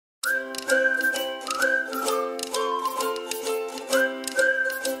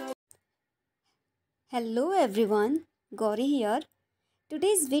Hello everyone, Gauri here.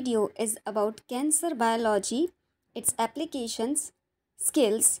 Today's video is about cancer biology, its applications,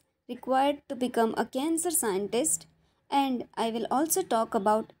 skills required to become a cancer scientist, and I will also talk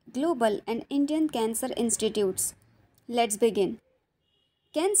about global and Indian cancer institutes. Let's begin.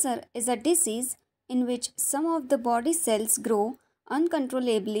 Cancer is a disease in which some of the body cells grow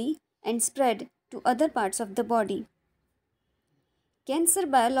uncontrollably and spread to other parts of the body. Cancer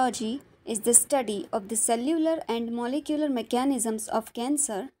biology is the study of the cellular and molecular mechanisms of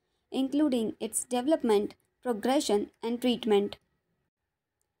cancer, including its development, progression, and treatment.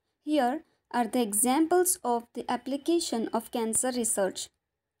 Here are the examples of the application of cancer research.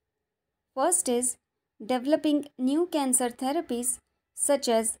 First is developing new cancer therapies such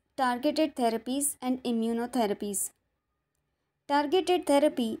as targeted therapies and immunotherapies. Targeted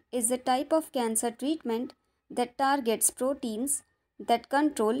therapy is a type of cancer treatment that targets proteins that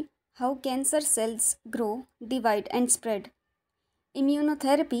control how cancer cells grow, divide, and spread.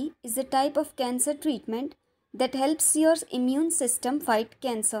 Immunotherapy is a type of cancer treatment that helps your immune system fight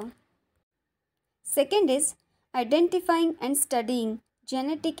cancer. Second is identifying and studying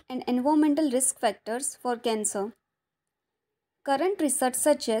genetic and environmental risk factors for cancer. Current research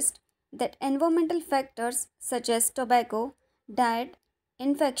suggests that environmental factors such as tobacco, diet,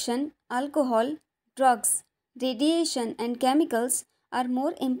 infection, alcohol, drugs, radiation, and chemicals are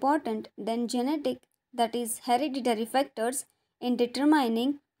more important than genetic, that is, hereditary factors in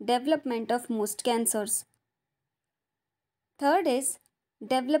determining development of most cancers. Third is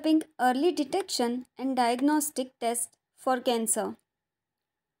developing early detection and diagnostic tests for cancer.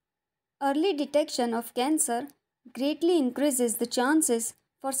 Early detection of cancer greatly increases the chances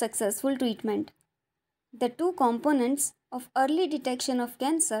for successful treatment. The two components of early detection of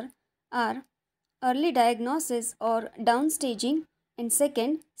cancer are early diagnosis or downstaging and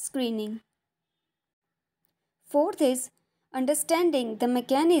second, screening. Fourth is understanding the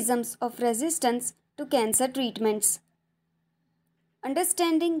mechanisms of resistance to cancer treatments.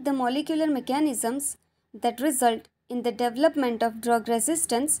 Understanding the molecular mechanisms that result in the development of drug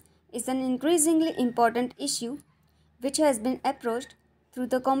resistance is an increasingly important issue which has been approached through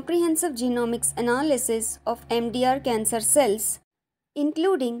the comprehensive genomics analysis of MDR cancer cells,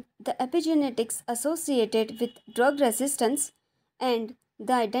 including the epigenetics associated with drug resistance and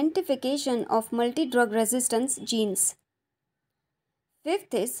the identification of multi-drug resistance genes.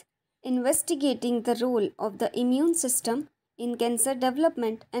 Fifth is investigating the role of the immune system in cancer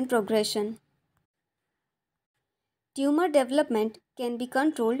development and progression. Tumor development can be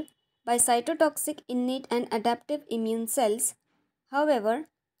controlled by cytotoxic innate and adaptive immune cells. However,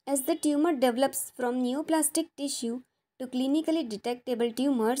 as the tumor develops from neoplastic tissue to clinically detectable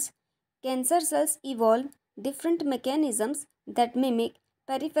tumors, cancer cells evolve different mechanisms that mimic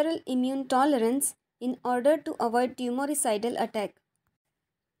peripheral immune tolerance in order to avoid tumoricidal attack.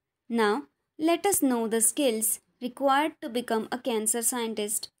 Now, let us know the skills required to become a cancer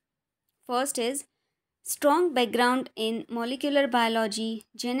scientist. First is strong background in molecular biology,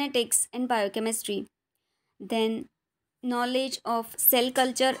 genetics, and biochemistry. Then, knowledge of cell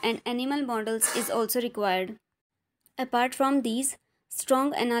culture and animal models is also required. Apart from these,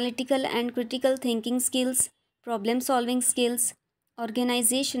 strong analytical and critical thinking skills, problem-solving skills,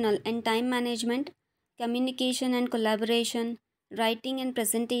 organizational and time management, communication and collaboration, writing and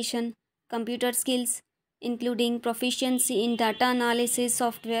presentation, computer skills, including proficiency in data analysis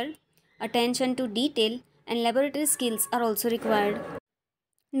software, attention to detail, and laboratory skills are also required.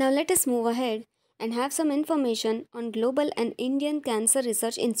 Now let us move ahead and have some information on global and Indian cancer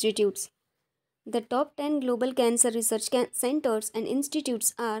research institutes. The top 10 global cancer research centers and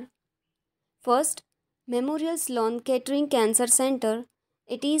institutes are: first, Memorial Sloan Kettering Cancer Center.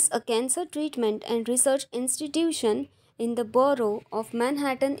 It is a cancer treatment and research institution in the borough of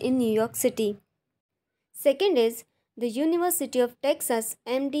Manhattan in New York City. Second is the University of Texas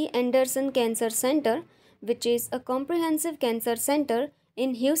MD Anderson Cancer Center, which is a comprehensive cancer center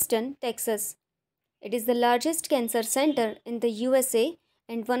in Houston, Texas. It is the largest cancer center in the USA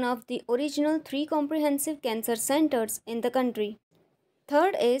and one of the original 3 comprehensive cancer centers in the country.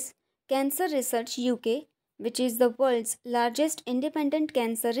 Third is Cancer Research UK, which is the world's largest independent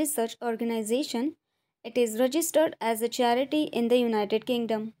cancer research organization. It is registered as a charity in the United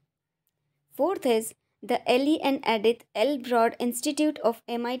Kingdom. Fourth is the Ellie and Edith L. Broad Institute of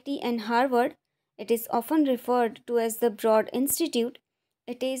MIT and Harvard. It is often referred to as the Broad Institute.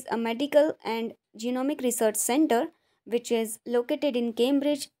 It is a medical and genomic research center which is located in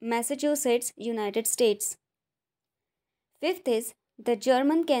Cambridge, Massachusetts, United States. Fifth is the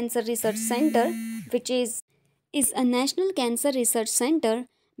German Cancer Research Center, which is a national cancer research center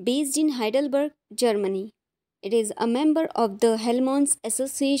based in Heidelberg, Germany. It is a member of the Helmholtz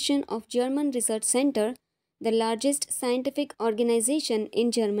Association of German Research Center, the largest scientific organization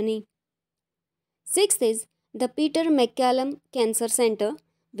in Germany. Sixth is the Peter MacCallum Cancer Center,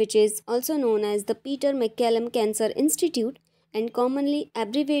 which is also known as the Peter MacCallum Cancer Institute and commonly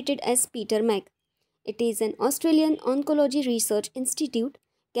abbreviated as Peter Mac. It is an Australian oncology research institute,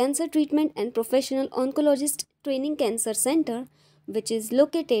 cancer treatment and professional oncologist training cancer center, which is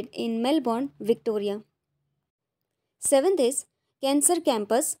located in Melbourne, Victoria. Seventh is Cancer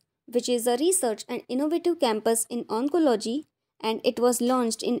Campus, which is a research and innovative campus in oncology, and it was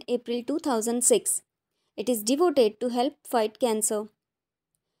launched in April 2006. It is devoted to help fight cancer.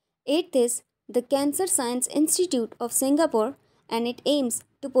 Eighth is the Cancer Science Institute of Singapore, and it aims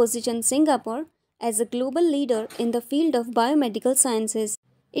to position Singapore as a global leader in the field of biomedical sciences.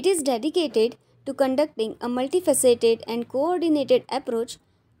 It is dedicated to conducting a multifaceted and coordinated approach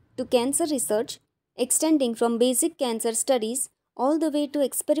to cancer research, extending from basic cancer studies all the way to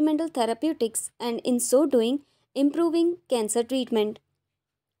experimental therapeutics and in so doing, improving cancer treatment.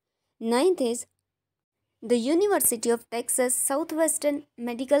 Ninth is the University of Texas Southwestern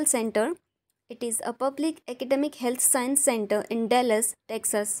Medical Center. It is a public academic health science center in Dallas,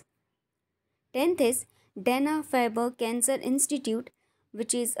 Texas. 10th is Dana-Farber Cancer Institute,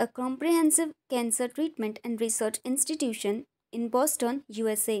 which is a comprehensive cancer treatment and research institution in Boston,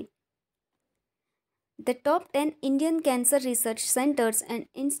 USA. The top 10 Indian cancer research centers and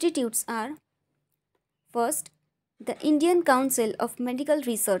institutes are: first, the Indian Council of Medical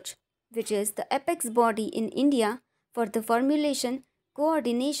Research, which is the apex body in India for the formulation,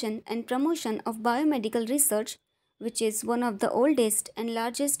 coordination and promotion of biomedical research, which is one of the oldest and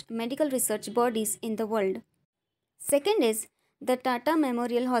largest medical research bodies in the world. Second is the Tata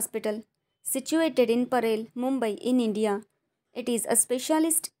Memorial Hospital, situated in Parel, Mumbai in India. It is a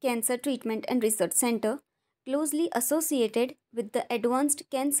specialist cancer treatment and research center closely associated with the Advanced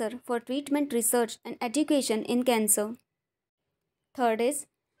Cancer for Treatment Research and Education in Cancer. Third is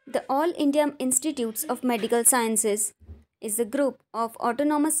the All India Institutes of Medical Sciences, is a group of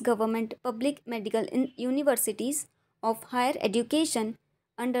autonomous government public medical universities of higher education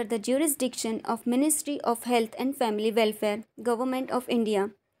under the jurisdiction of Ministry of Health and Family Welfare, Government of India.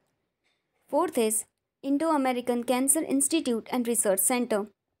 Fourth is Indo-American Cancer Institute and Research Center,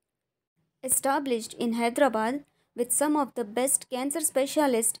 established in Hyderabad with some of the best cancer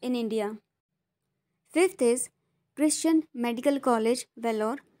specialists in India. Fifth is Christian Medical College,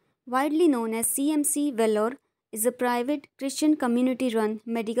 Vellore, widely known as CMC Vellore, is a private Christian community-run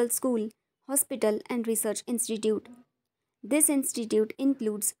medical school, hospital and research institute. This institute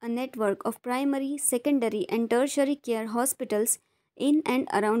includes a network of primary, secondary and tertiary care hospitals in and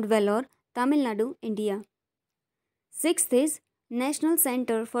around Vellore, Tamil Nadu, India. Sixth is National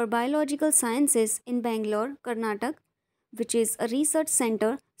Center for Biological Sciences in Bangalore, Karnataka, which is a research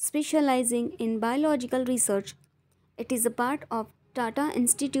center specializing in biological research. It is a part of Tata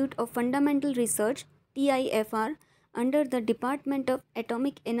Institute of Fundamental Research, TIFR, under the Department of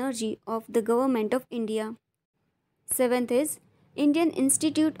Atomic Energy of the Government of India. Seventh is Indian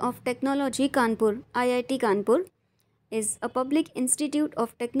Institute of Technology Kanpur, IIT Kanpur, is a public institute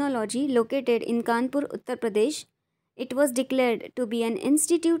of technology located in Kanpur, Uttar Pradesh. It was declared to be an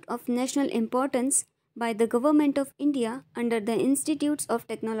institute of national importance by the Government of India under the Institutes of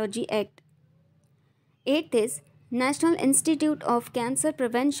Technology Act. Eighth is National Institute of Cancer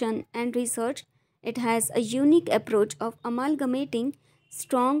Prevention and Research. It has a unique approach of amalgamating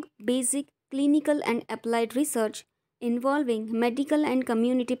strong, basic, clinical and applied research involving medical and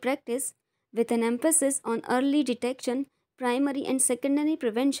community practice with an emphasis on early detection, primary and secondary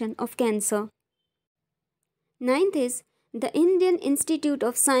prevention of cancer. Ninth is the Indian Institute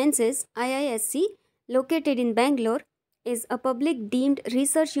of Sciences, IISc, located in Bangalore, is a public deemed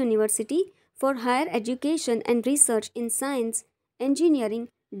research university for higher education and research in science, engineering,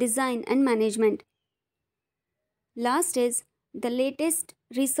 design and management. Last is the latest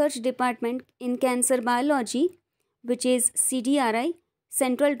research department in cancer biology, which is CDRI,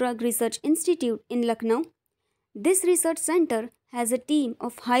 Central Drug Research Institute in Lucknow. This research center has a team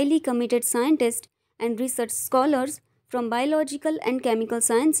of highly committed scientists and research scholars from biological and chemical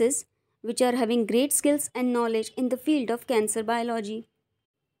sciences, which are having great skills and knowledge in the field of cancer biology.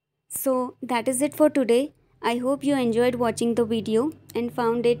 So that is it for today. I hope you enjoyed watching the video and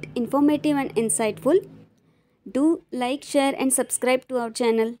found it informative and insightful. Do like, share and subscribe to our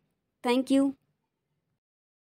channel. Thank you.